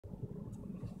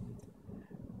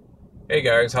Hey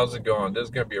guys, how's it going? This is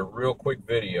going to be a real quick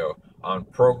video on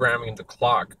programming the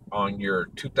clock on your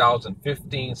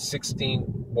 2015,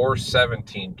 16, or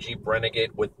 17 Jeep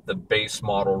Renegade with the base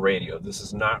model radio. This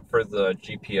is not for the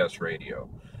GPS radio.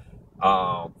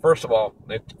 First of all,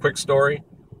 a quick story.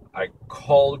 I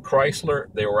called Chrysler.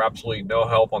 They were absolutely no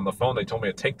help on the phone. They told me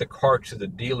to take the car to the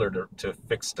dealer to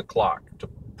fix the clock, to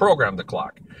program the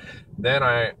clock. Then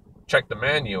I checked the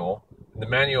manual. The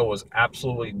manual was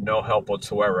absolutely no help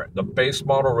whatsoever. The base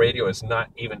model radio is not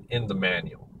even in the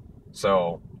manual.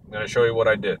 So I'm going to show you what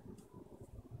I did.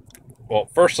 Well,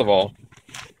 first of all,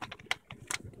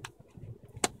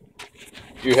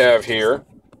 you have here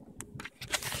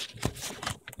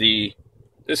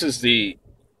this is the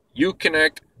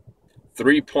Uconnect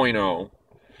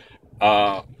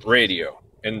 3.0 radio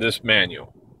in this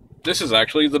manual. This is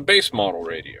actually the base model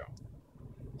radio.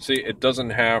 See, it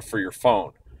doesn't have for your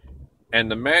phone. And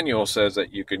the manual says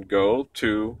that you can go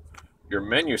to your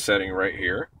menu setting right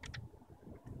here,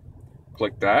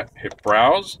 click that, hit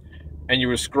browse, and you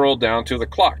would scroll down to the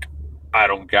clock. I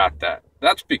don't got that.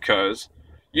 That's because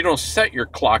you don't set your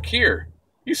clock here.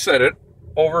 You set it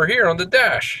over here on the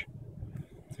dash.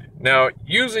 Now,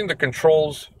 using the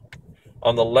controls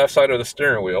on the left side of the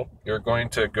steering wheel, you're going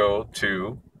to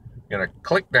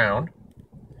click down,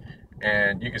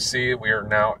 and you can see we are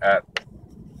now at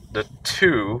the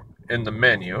 2 in the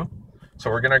menu. So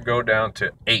we're going to go down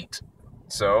to 8.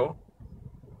 So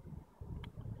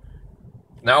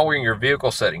now we're in your vehicle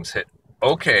settings. Hit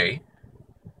OK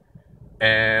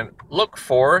and look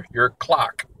for your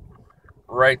clock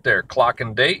right there. Clock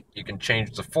and date. You can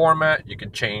change the format. You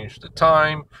can change the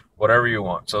time, whatever you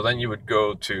want. So then you would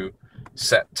go to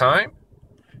set time,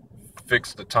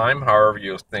 fix the time however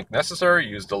you think necessary.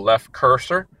 Use the left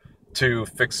cursor to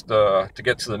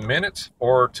get to the minutes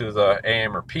or to the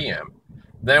AM or PM.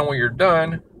 Then when you're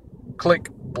done, click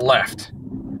left.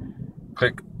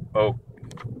 Click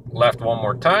left one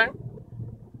more time,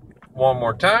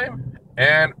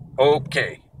 and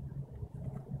OK.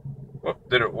 Whoop,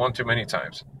 did it one too many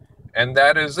times. And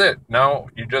that is it. Now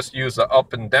you just use the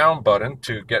up and down button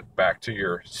to get back to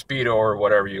your speedo or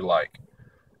whatever you like.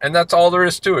 And that's all there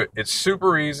is to it. It's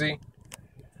super easy.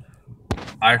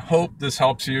 I hope this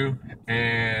helps you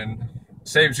and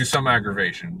saves you some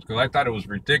aggravation, because I thought it was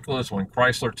ridiculous when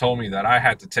Chrysler told me that I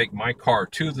had to take my car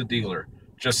to the dealer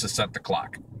just to set the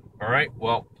clock. All right,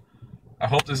 well, I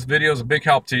hope this video is a big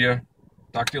help to you.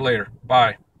 Talk to you later.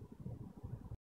 Bye.